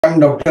I'm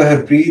Dr.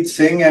 Harpreet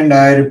Singh and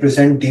I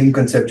represent Team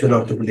Conceptual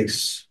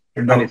Orthopedics.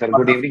 Hello, Dr. sir.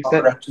 Good Manav, evening, sir.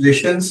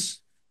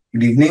 congratulations.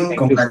 Good evening. Thank you, sir.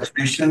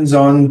 Congratulations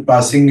on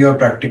passing your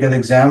practical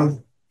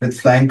exam with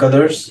flying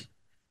colors.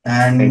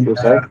 Thank And you,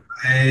 sir.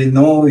 I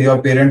know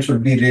your parents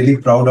would be really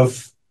proud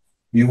of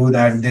you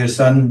that their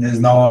son is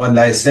now a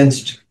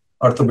licensed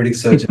orthopedic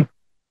surgeon.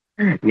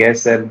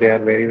 Yes, sir. They are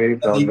very, very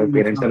proud. My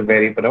parents are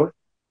very proud.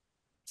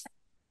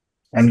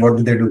 And what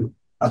do they do?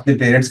 अपने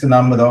parents का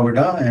नाम बताओ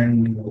बेटा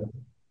and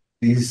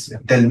please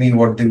tell me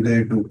what do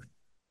they do.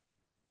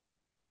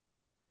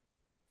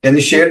 Can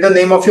you share the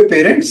name of your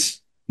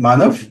parents,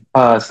 Manav?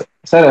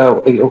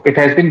 Sir, it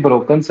has been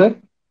broken, sir.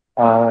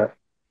 Uh,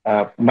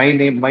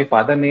 my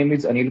father name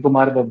is Anil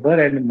Kumar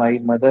Babbar, and my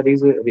mother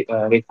is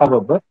Rekha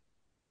Babbar.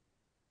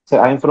 Sir,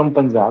 I am from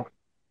Punjab.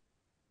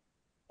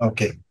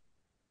 Okay.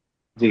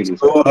 Ji ji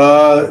sir. So,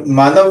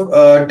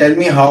 Manav, tell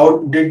me, how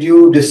did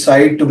you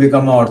decide to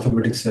become an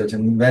orthopedic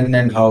surgeon? When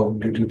and how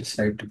did you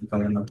decide to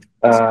become an orthopedic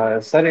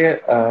surgeon?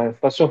 Sir,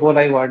 first of all,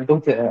 I want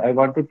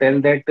to tell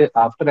that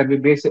after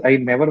MBBS, I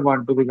never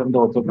want to become the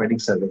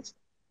orthopedic surgeon.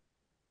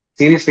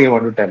 Seriously, I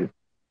want to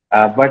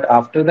tell. But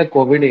after the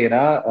COVID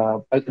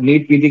era,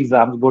 NEET PG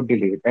exams got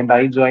delayed, and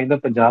I joined the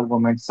Punjab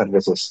Government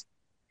Services.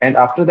 And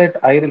after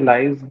that, I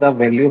realized the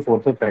value of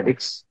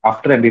orthopedics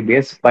after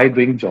MBBS by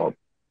doing job.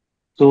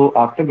 So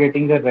after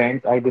getting a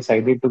rank, I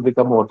decided to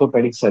become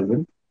orthopedic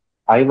surgeon.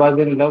 I was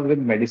in love with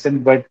medicine,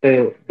 but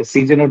the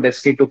season of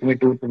destiny took me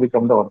to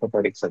become the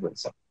orthopedic surgeon.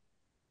 Sir.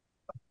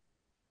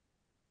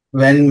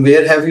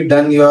 Where have you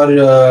done your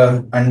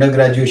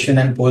undergraduation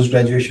and post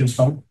graduation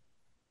from?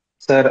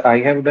 Sir, I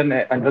have done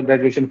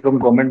undergraduation from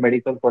Government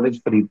Medical College,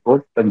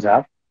 Faridkot,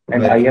 Punjab,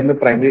 and I Very good. am a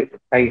primary.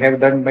 I have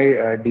done my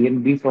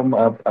DNB from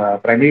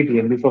primary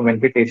DNB from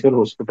Venkateshwar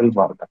Hospital,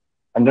 Varda,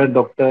 under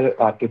Dr.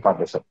 R.K.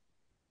 Pandey, sir.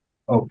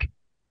 Okay,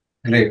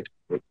 great.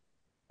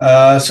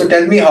 So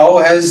tell me, how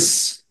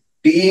has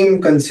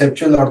Team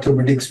Conceptual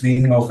Orthopedics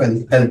been of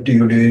help to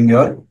you during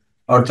your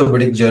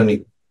orthopedic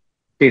journey?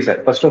 Okay,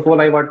 sir. First of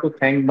all, I want to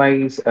thank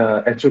my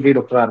HOD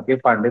Dr. R.K.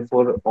 Pandey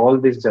for all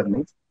this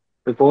journey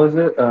because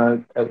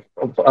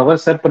our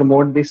sir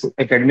promote this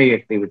academic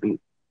activity.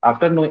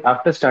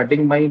 After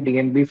starting my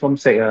DNB from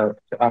say,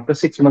 after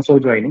 6 months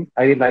of joining,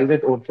 I realized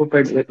that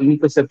orthopedic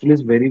e-conceptual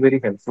is very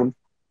very helpful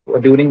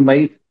during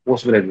my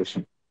post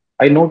graduation.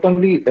 I not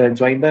only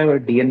joined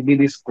the DNB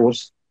this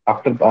course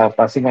after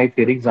passing my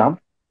theory exam,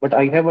 but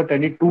I have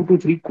attended 2 to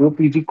 3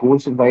 co-PG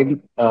course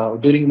while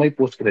during my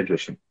post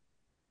graduation.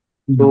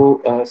 Mhm.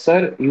 So,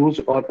 sir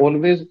used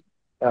always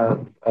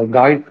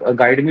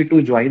guide me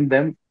to join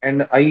them,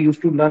 and I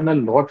used to learn a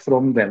lot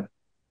from them.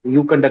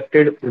 You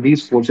conducted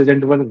these courses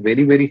and were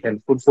very, very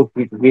helpful for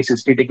case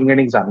history taking an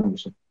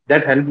examination.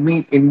 That helped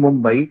me in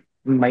Mumbai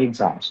in my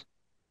exams.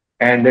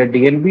 And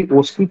DNB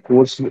OSCE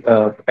course,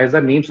 as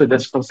the name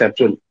suggests,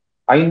 conceptual.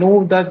 I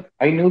know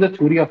the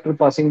theory after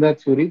passing the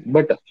theory,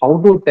 but how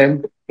to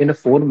attempt in a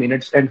 4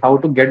 minutes and how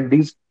to get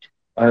these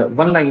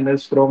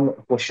one-liners from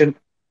question,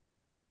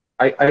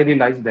 I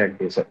realized that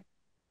day, sir.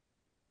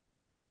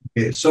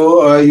 Okay,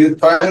 so you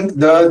think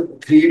the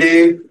 3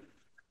 day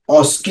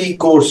OSCE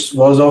course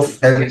was of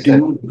help Yes, to sir.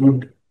 you?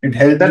 Good. It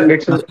helped Sir,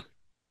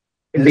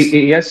 you. Yes.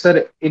 yes, sir.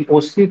 In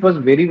OSCE, it was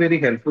very, very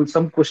helpful.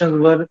 Some questions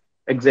were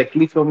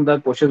exactly from the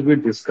questions we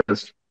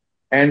discussed.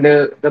 And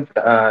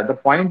the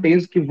point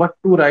is ki what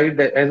to write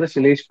as a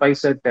Shilesh Pai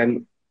sir tell,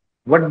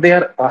 what they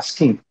are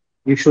asking,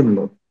 you should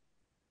know.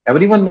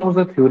 Everyone knows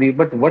the theory,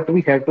 but what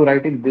we have to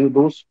write in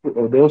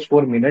those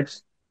 4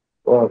 minutes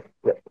uh,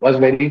 was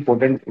very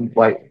important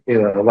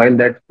while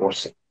that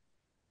course.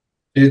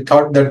 You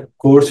thought that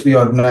course we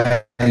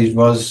organized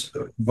was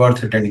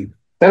worth attending.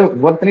 Sir,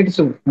 worth it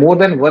is more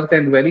than worth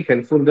and very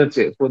helpful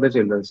for the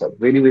children, sir.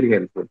 Very, very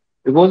helpful.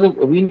 Because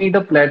we need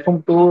a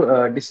platform to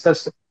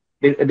discuss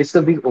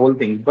these all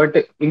things. But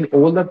in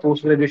all the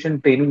post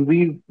graduation training,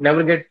 we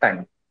never get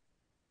time.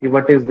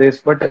 What is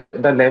this? But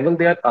the level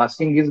they are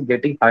asking is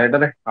getting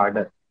harder and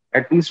harder.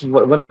 At least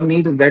one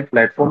needs that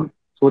platform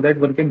so that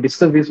one can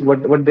discuss this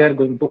what they are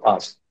going to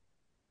ask.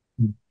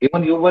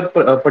 Even you were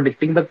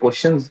predicting the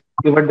questions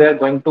what they are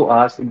going to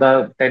ask,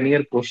 the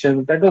 10-year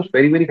questions. That was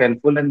very, very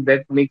helpful, and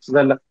that makes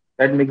the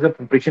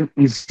preparation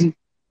easy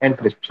and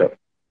crisp, sir.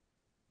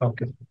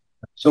 Okay.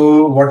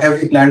 So what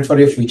have you planned for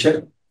your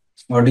future?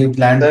 What do you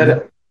plan to do?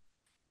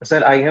 Sir,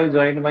 sir, I have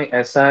joined my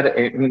SR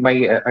in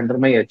my under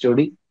my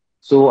HOD,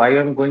 so I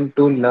am going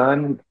to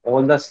learn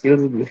all the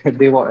skills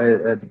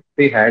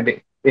they had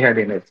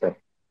in it, sir.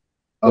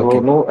 So Okay.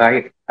 no,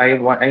 I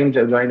am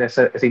joined as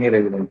a senior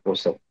resident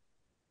post, sir.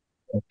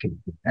 Okay.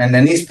 And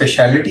any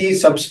specialty,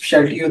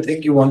 subspecialty you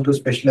think you want to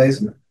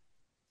specialize in?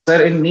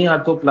 Sir, in knee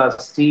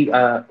arthroplasty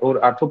or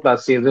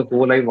arthroplasty as a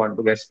whole, I want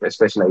to get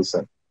specialized,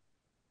 sir.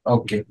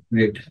 Okay,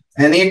 great.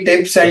 Any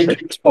tips Yes, and sir.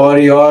 tricks for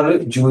your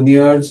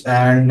juniors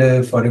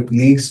and for your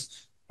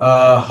colleagues,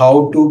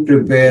 how to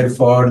prepare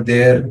for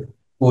their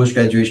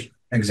post-graduation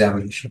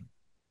examination?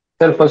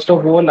 Sir, first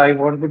of all, I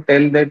want to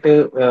tell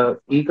that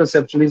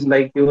e-conceptual is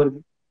like your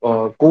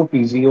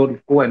co-PG or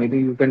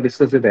co-anything. You can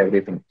discuss with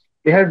everything.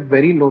 They have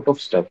very lot of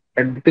stuff,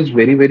 and it is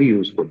very, very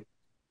useful.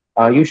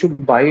 You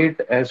should buy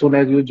it as soon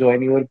as you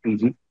join your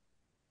PG,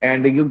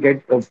 and you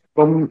get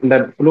from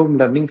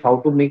learning how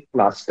to make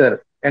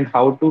plaster and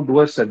how to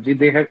do a surgery.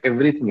 They have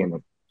everything in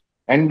it.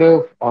 And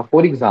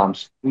for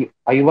exams,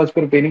 I was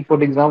preparing for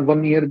the exam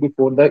 1 year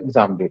before the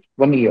exam date.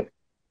 1 year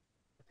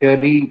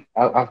theory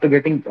after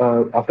getting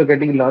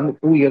learned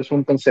 2 years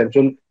from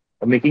conceptual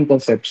making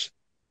concepts.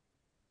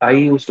 I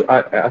used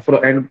to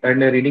for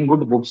and reading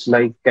good books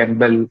like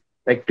Campbell,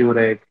 like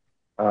Turek,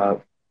 uh,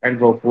 and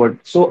Rockwood.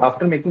 So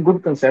after making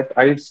good concept,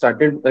 I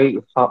started a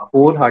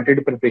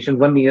wholehearted preparation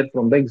 1 year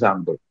from the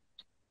exam day.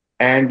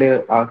 And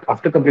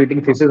after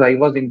completing thesis, I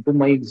was into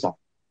my exam.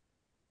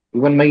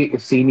 Even my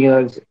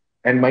seniors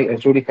and my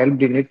HOD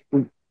helped in it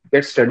to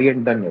get study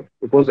and done it,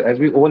 because as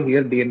we all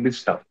hear, DNB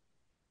stuff.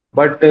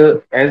 But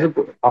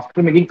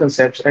after making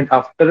concepts and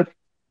after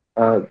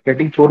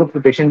getting through the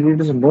preparation,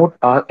 it is not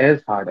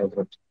as hard as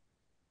it,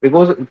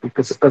 because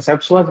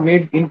concepts was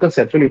made in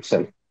conceptual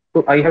itself.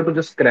 So I have to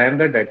just cram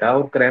the data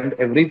or cram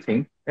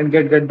everything and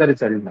get the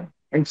result now.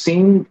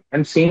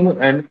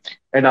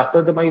 And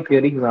after my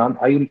theory exam,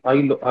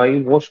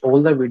 I watched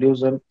all the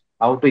videos on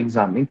how to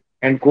examine,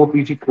 and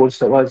co-PG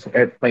course was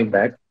at my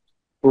back.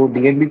 So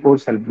DNB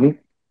course helped me.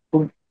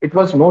 So it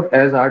was not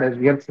as hard as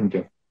we are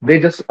thinking. They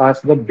just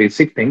ask the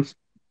basic things,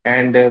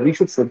 and we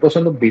should focus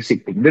on the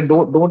basic thing. They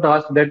don't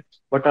ask that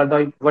what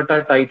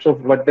are types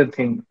of what they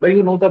think. But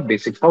you know the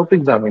basics, how to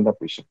examine the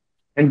patient.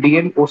 And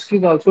DNB OSCE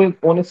is also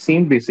on the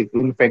same basic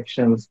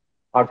infections,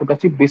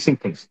 orthopedic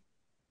basic things.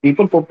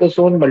 People focus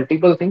on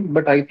multiple things,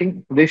 but I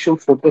think they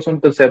should focus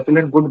on conceptual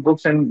and good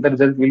books, and the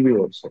result will be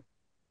also.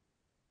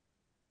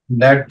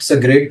 That's a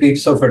great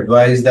piece of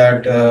advice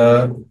that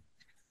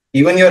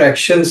even your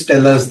actions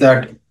tell us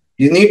that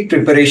you need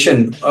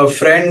preparation. A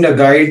friend, a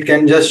guide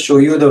can just show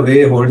you the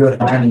way, hold your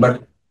hand,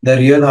 but the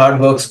real hard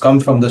works come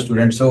from the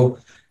student. So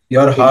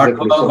your hard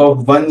Exactly, work sir.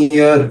 of 1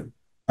 year,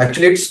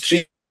 actually it's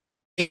 3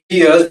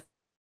 years,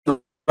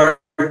 but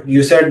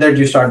you said that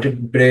you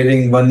started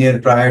preparing 1 year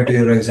prior to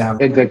your exam.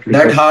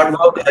 That hard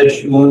work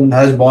Exactly, sir.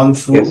 has borne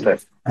fruit,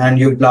 Yes, and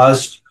sir. you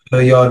passed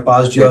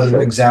your Yes,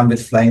 sir. exam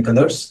with flying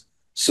colors.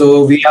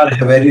 So we are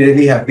very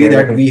really happy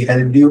that Yeah. we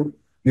helped you,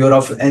 we are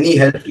of any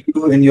help to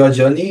you in your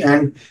journey,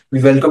 and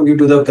we welcome you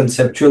to the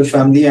Conceptual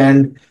family.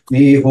 And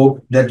we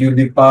hope that you'll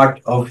be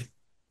part of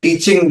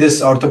teaching this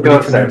Sure,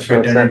 orthopedic sir. Sure,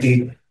 sir.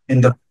 fraternity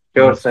in the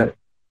Sure, future. sir.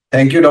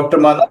 Thank you, Dr.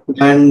 Mala,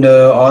 and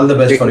all the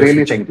best for your Really,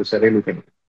 future. thank you, sir. Really, thank you.